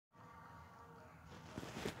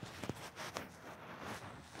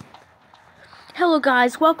Hello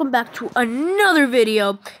guys, welcome back to another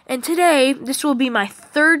video, and today this will be my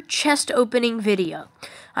third chest opening video.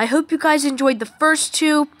 I hope you guys enjoyed the first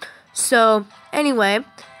two. So anyway,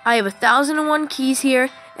 I have 1,001 keys here,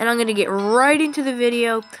 and I'm gonna get right into the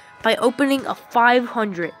video by opening a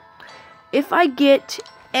 500. If I get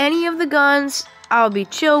any of the guns, I'll be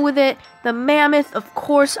chill with it. The mammoth, of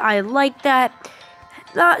course, I like that.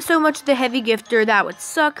 Not so much the heavy gifter, that would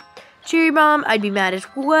suck. Cherry bomb, I'd be mad as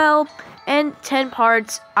well. And 10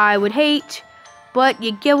 parts, I would hate, but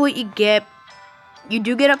you get what you get. You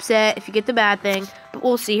do get upset if you get the bad thing, but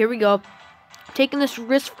we'll see. Here we go. Taking this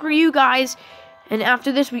risk for you guys, and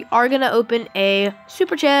after this, we are going to open a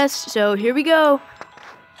super chest, so here we go.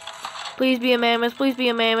 Please be a mammoth, please be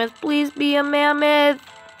a mammoth, please be a mammoth.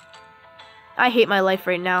 I hate my life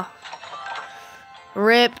right now.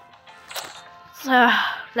 Rip.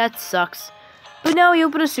 That sucks. But now we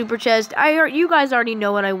open a super chest. You guys already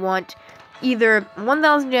know what I want. Either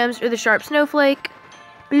 1,000 gems or the sharp snowflake.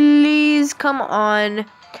 Please, come on.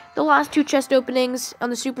 The last two chest openings on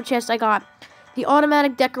the super chest, I got the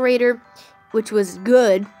automatic decorator, which was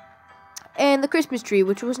good, and the Christmas tree,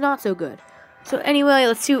 which was not so good. So anyway,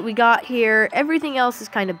 let's see what we got here. Everything else is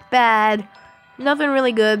kind of bad. Nothing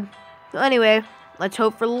really good. So anyway, let's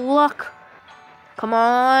hope for luck. Come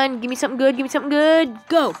on, give me something good, give me something good.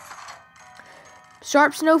 Go!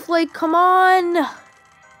 Sharp snowflake, come on!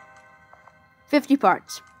 50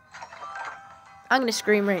 parts. I'm gonna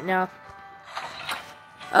scream right now.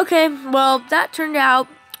 Okay, well, that turned out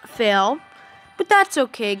fail. But that's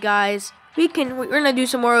okay, guys. We're gonna do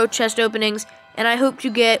some more chest openings, and I hope to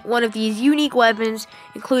get one of these unique weapons,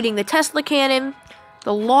 including the Tesla cannon,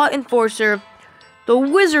 the Law Enforcer, the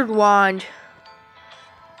Wizard Wand,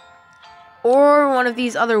 or one of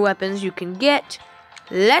these other weapons you can get.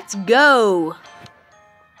 Let's go!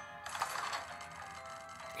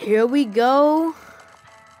 Here we go.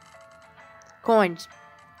 Coins.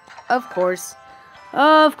 Of course.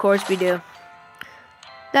 Of course we do.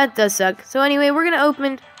 That does suck. So anyway, we're going to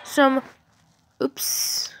open some...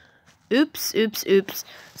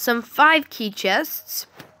 Some 5 key chests.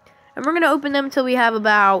 And we're going to open them until we have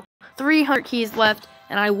about 300 keys left.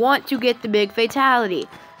 And I want to get the big fatality.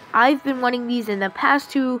 I've been wanting these in the past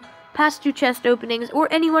two chest openings,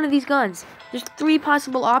 or any one of these guns. There's 3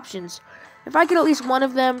 possible options. If I get at least one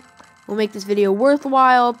of them, we'll make this video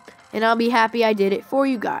worthwhile, and I'll be happy I did it for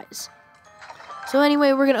you guys. So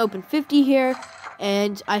anyway, we're going to open 50 here,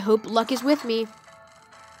 and I hope luck is with me.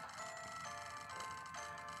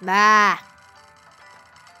 Nah.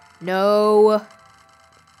 No.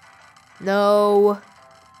 No.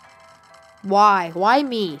 Why? Why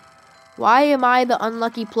me? Why am I the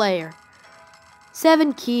unlucky player?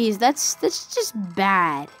 7 keys, that's just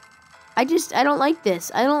bad. I don't like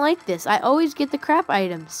this. I don't like this. I always get the crap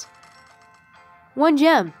items. 1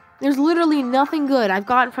 gem. There's literally nothing good I've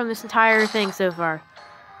gotten from this entire thing so far.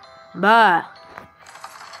 Bah.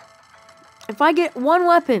 If I get 1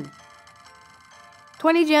 weapon,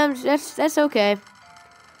 20 gems, that's okay.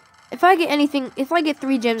 If I get anything, if I get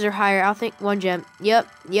 3 gems or higher, I'll think 1 gem. Yep.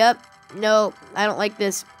 No, I don't like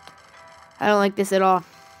this. I don't like this at all.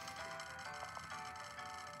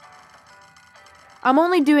 I'm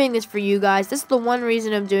only doing this for you guys. This is the one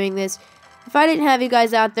reason I'm doing this. If I didn't have you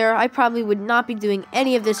guys out there, I probably would not be doing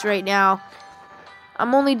any of this right now.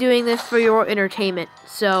 I'm only doing this for your entertainment.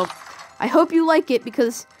 So, I hope you like it,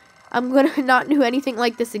 because I'm going to not do anything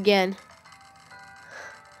like this again.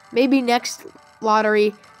 Maybe next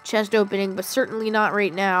lottery chest opening, but certainly not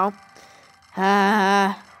right now.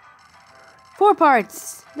 4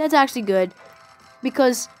 parts. That's actually good,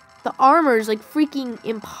 because the armor is like freaking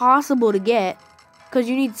impossible to get. Because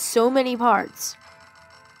you need so many parts.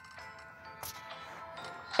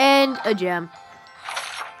 And a gem.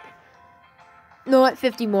 No, what?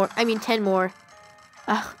 50 more. I mean, 10 more.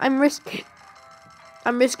 I'm risking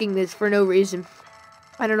this for no reason.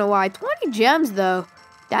 I don't know why. 20 gems, though.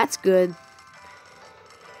 That's good.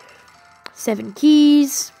 7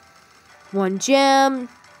 keys. 1 gem.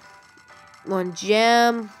 1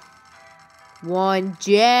 gem. 1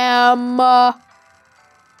 gem.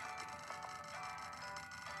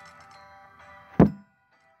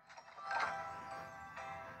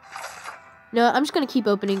 No, I'm just going to keep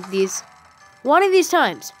opening these. One of these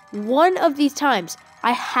times,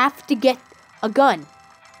 I have to get a gun.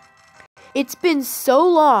 It's been so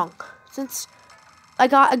long since I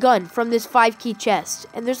got a gun from this 5 key chest.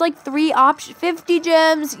 And there's like 3 options. 50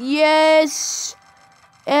 gems, yes.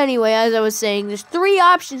 Anyway, as I was saying, there's 3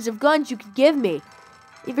 options of guns you could give me.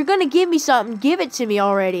 If you're going to give me something, give it to me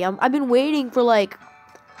already. I've been waiting for like,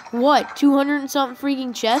 what, 200 and something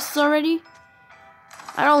freaking chests already?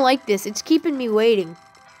 I don't like this. It's keeping me waiting.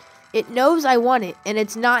 It knows I want it, and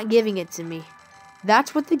it's not giving it to me.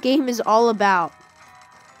 That's what the game is all about.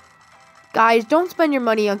 Guys, don't spend your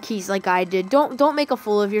money on keys like I did. Don't make a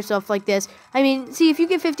fool of yourself like this. I mean, see, if you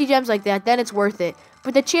get 50 gems like that, then it's worth it.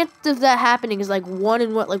 But the chance of that happening is like 1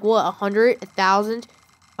 in what, 100, 1,000,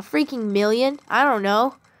 a freaking million? I don't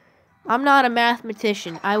know. I'm not a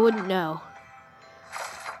mathematician. I wouldn't know.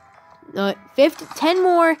 10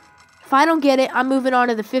 more. If I don't get it, I'm moving on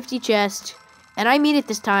to the 50 chest. And I mean it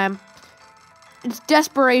this time. It's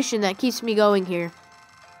desperation that keeps me going here.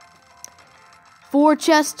 4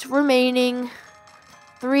 chests remaining.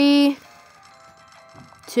 3,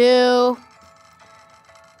 2,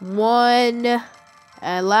 1.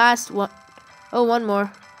 And last one. Oh, one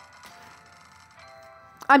more.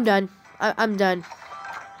 I'm done. I'm done.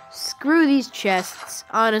 Screw these chests,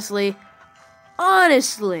 honestly.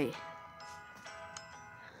 Honestly.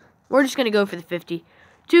 We're just going to go for the 50.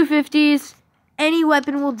 2 50s. Any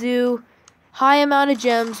weapon will do. High amount of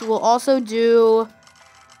gems will also do.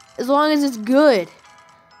 As long as it's good.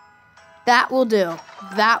 That will do.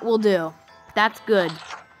 That will do. That's good.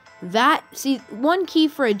 See, 1 key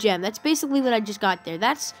for a gem. That's basically what I just got there.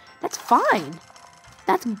 That's fine.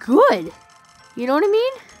 That's good. You know what I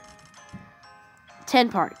mean? 10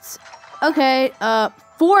 parts. Okay,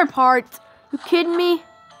 4 parts. You kidding me?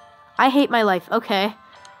 I hate my life. Okay.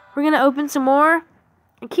 We're gonna open some more.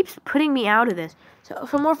 It keeps putting me out of this. So,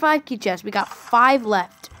 for more 5 key chests. We got 5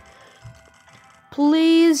 left.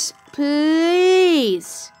 Please,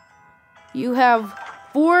 please. You have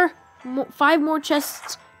 5 more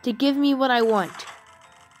chests to give me what I want.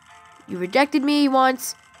 You rejected me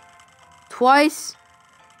once, twice,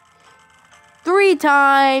 3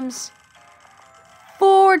 times,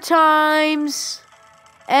 4 times,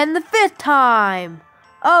 and the 5th time.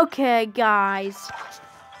 Okay, guys.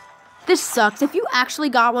 This sucks. If you actually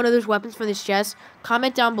got one of those weapons from this chest,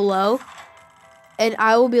 comment down below, and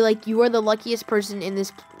I will be like, you are the luckiest person in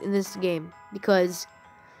this game, because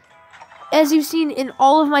as you've seen in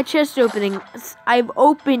all of my chest openings, I've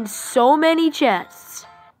opened so many chests,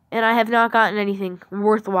 and I have not gotten anything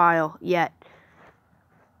worthwhile yet.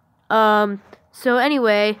 So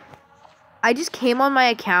anyway, I just came on my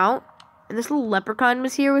account, and this little leprechaun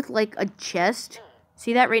was here with, like, a chest.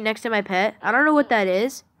 See that right next to my pet? I don't know what that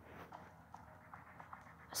is.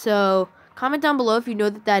 So, comment down below if you know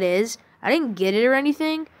what that is. I didn't get it or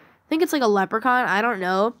anything. I think it's like a leprechaun. I don't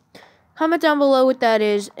know. Comment down below what that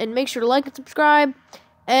is, and make sure to like and subscribe,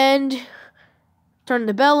 and turn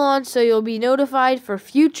the bell on so you'll be notified for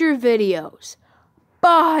future videos.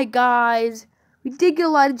 Bye, guys. We did get a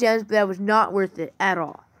lot of gems, but that was not worth it at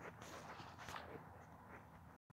all.